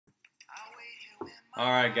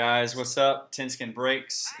Alright guys, what's up? Tin Skin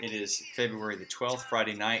Breaks. It is February the 12th,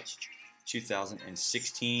 Friday night,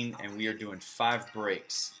 2016, and we are doing 5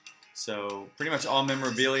 breaks. So pretty much all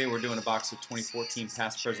memorabilia. We're doing a box of 2014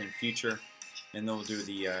 past, present, and future, and then we'll do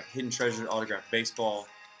the Hidden Treasure autographed baseball,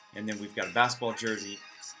 and then we've got a basketball jersey,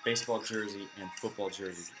 baseball jersey, and football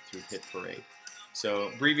jersey through Hit Parade.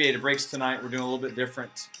 So abbreviated breaks tonight. We're doing a little bit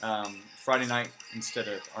different. Friday night instead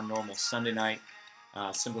of our normal Sunday night.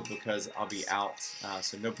 Simply because I'll be out,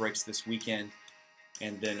 so no breaks this weekend,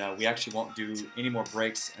 and then we actually won't do any more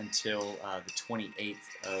breaks until the 28th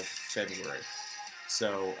of February.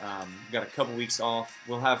 So we've got a couple weeks off.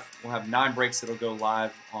 We'll have 9 breaks that'll go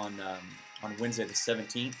live on Wednesday the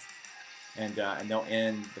 17th, and they'll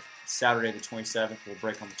end the Saturday the 27th. We'll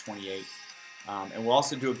break on the 28th, and we'll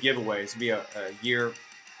also do a giveaway. This will be a year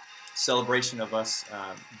celebration of us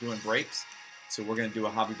doing breaks. So we're going to do a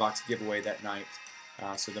hobby box giveaway that night.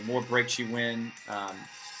 So the more breaks you win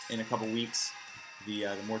in a couple weeks, the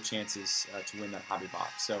more chances to win that hobby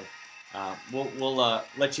box. So we'll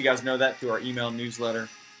let you guys know that through our email newsletter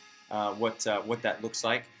what that looks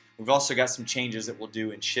like. We've also got some changes that we'll do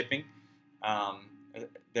in shipping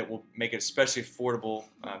that will make it especially affordable,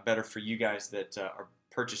 better for you guys that are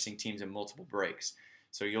purchasing teams in multiple breaks.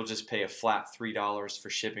 So you'll just pay a flat $3 for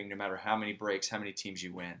shipping no matter how many breaks, how many teams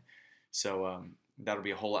you win. So that'll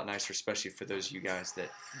be a whole lot nicer, especially for those of you guys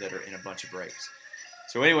that are in a bunch of breaks.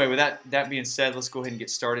 So anyway, with that being said, let's go ahead and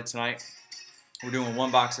get started tonight. We're doing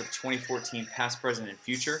one box of 2014 past, present, and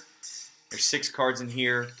future. There's 6 cards in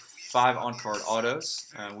here, 5 on-card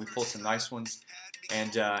autos. We pulled some nice ones.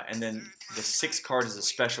 And then the 6th card is a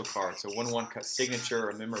special card. So 1/1 cut signature,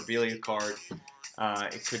 a memorabilia card.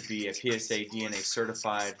 It could be a PSA DNA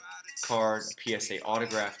certified card, a PSA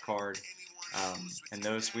autograph card. And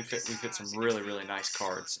those we fit some really nice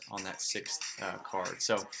cards on that 6th card.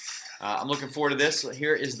 So I'm looking forward to this. So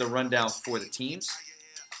here is the rundown for the teams.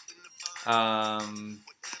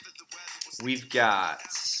 We've got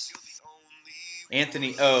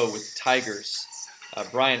Anthony O with the Tigers,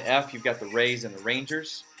 Brian F. You've got the Rays and the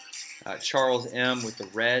Rangers, Charles M. with the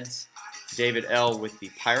Reds, David L. with the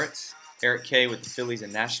Pirates, Eric K. with the Phillies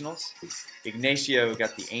and Nationals, Ignacio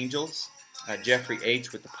got the Angels, Jeffrey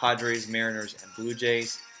H. with the Padres, Mariners, and Blue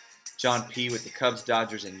Jays. John P. with the Cubs,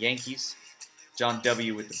 Dodgers, and Yankees. John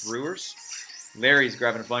W. with the Brewers. Larry's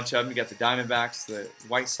grabbing a bunch of them. You got the Diamondbacks, the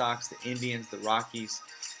White Sox, the Indians, the Rockies,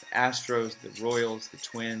 the Astros, the Royals, the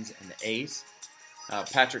Twins, and the A's.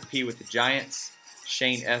 Patrick P. with the Giants.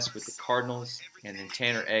 Shane S. with the Cardinals. And then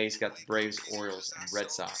Tanner A.'s got the Braves, Orioles, and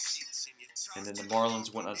Red Sox. And then the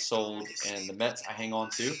Marlins went unsold, and the Mets I hang on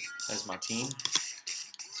to as my team.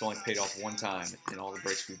 It's only paid off one time in all the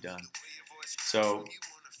breaks we've done. So,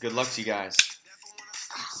 good luck to you guys.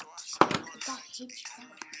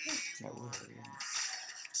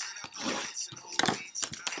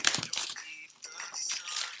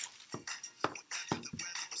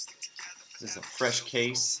 This is a fresh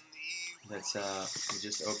case that's it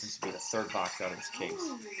just opens to be the 3rd box out of this case.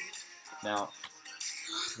 Now,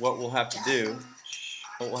 what we'll have to do,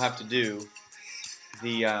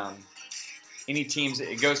 the any teams,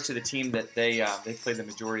 it goes to the team that they play the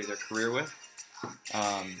majority of their career with.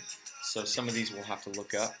 So some of these we'll have to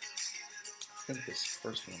look up. I think this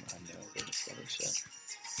first one I know. Let me double check.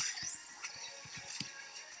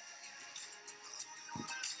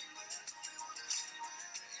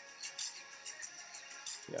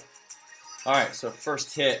 Yep. All right. So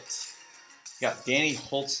first hit, got Danny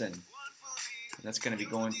Hultzen, and that's going to be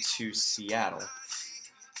going to Seattle.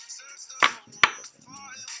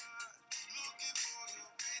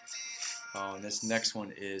 Oh, and this next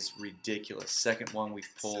one is ridiculous. Second one we've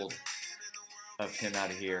pulled of him out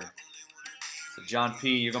of here. So John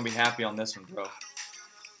P., you're going to be happy on this one, bro.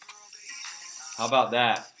 How about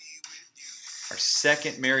that? Our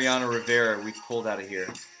 2nd Mariano Rivera we've pulled out of here.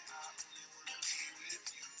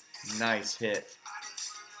 Nice hit.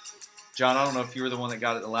 John, I don't know if you were the one that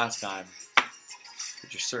got it the last time,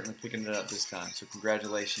 but you're certainly picking it up this time. So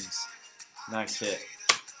congratulations. Nice hit.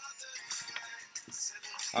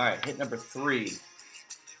 All right, hit number 3.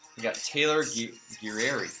 We got Taylor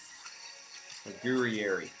Guerrieri.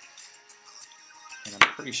 And I'm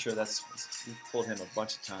pretty sure we've pulled him a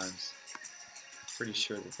bunch of times. Pretty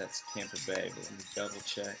sure that's Tampa Bay, but let me double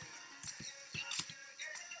check.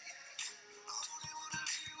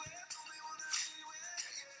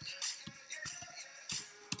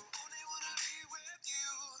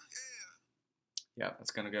 Yeah,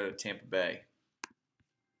 that's going to go to Tampa Bay.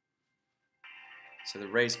 So the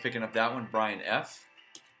Rays picking up that one, Brian F.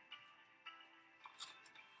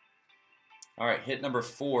 All right, hit number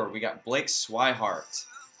 4. We got Blake Swihart.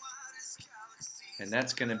 And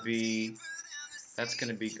that's gonna be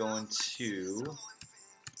going to,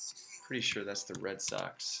 pretty sure that's the Red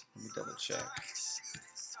Sox. Let me double check.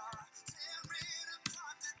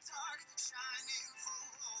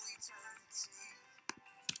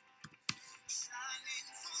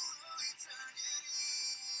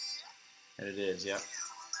 And it is, yep.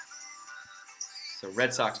 So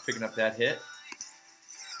Red Sox picking up that hit.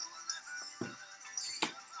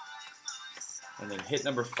 And then hit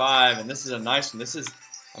number 5, and this is a nice one. This is,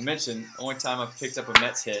 I mentioned, only time I've picked up a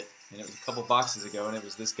Mets hit, and it was a couple boxes ago, and it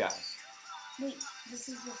was this guy. Wait, this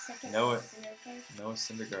is the second Noah Syndergaard? Noah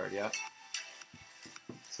Syndergaard, yep.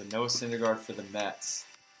 So Noah Syndergaard for the Mets.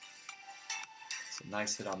 It's a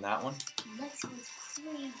nice hit on that one. Mets was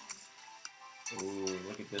crazy. Ooh,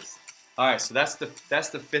 look at this. All right, so that's the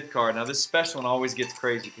 5th card. Now this special one always gets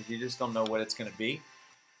crazy because you just don't know what it's going to be.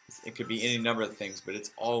 It could be any number of things, but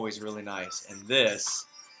it's always really nice. And this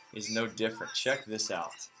is no different. Check this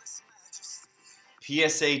out.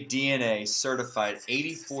 PSA DNA certified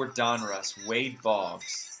 84 Donruss Wade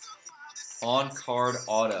Boggs on card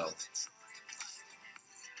auto.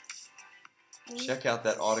 Check out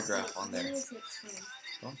that autograph on there.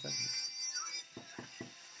 Don't touch it.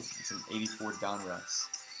 It's an 84 Donruss.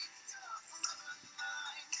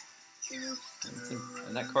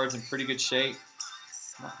 And that card's in pretty good shape.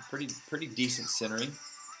 Pretty decent centering.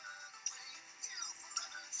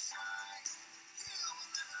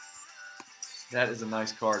 That is a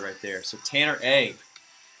nice card right there. So Tanner A.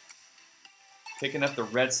 picking up the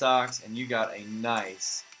Red Sox, and you got a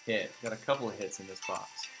nice hit. Got a couple of hits in this box.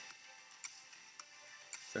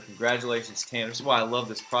 So congratulations, Tanner. This is why I love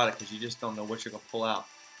this product, because you just don't know what you're going to pull out.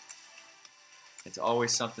 It's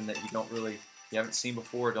always something that you haven't seen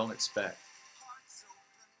before, don't expect.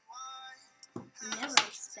 Never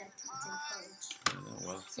expect what's in cards.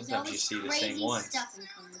 Well, sometimes you see the same ones.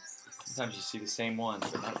 Sometimes you see the same ones,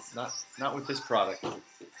 but not with this product.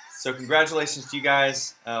 So congratulations to you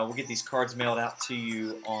guys. We'll get these cards mailed out to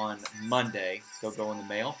you on Monday. They'll go in the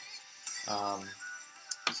mail.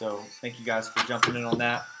 So thank you guys for jumping in on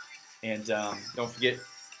that. And don't forget,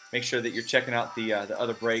 make sure that you're checking out the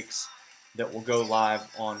other breaks that will go live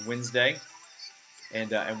on Wednesday.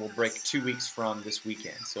 And we'll break 2 weeks from this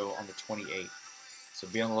weekend, so on the 28th. So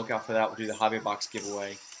be on the lookout for that. We'll do the Hobby Box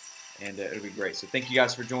giveaway, and it'll be great. So thank you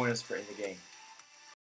guys for joining us for In the Game.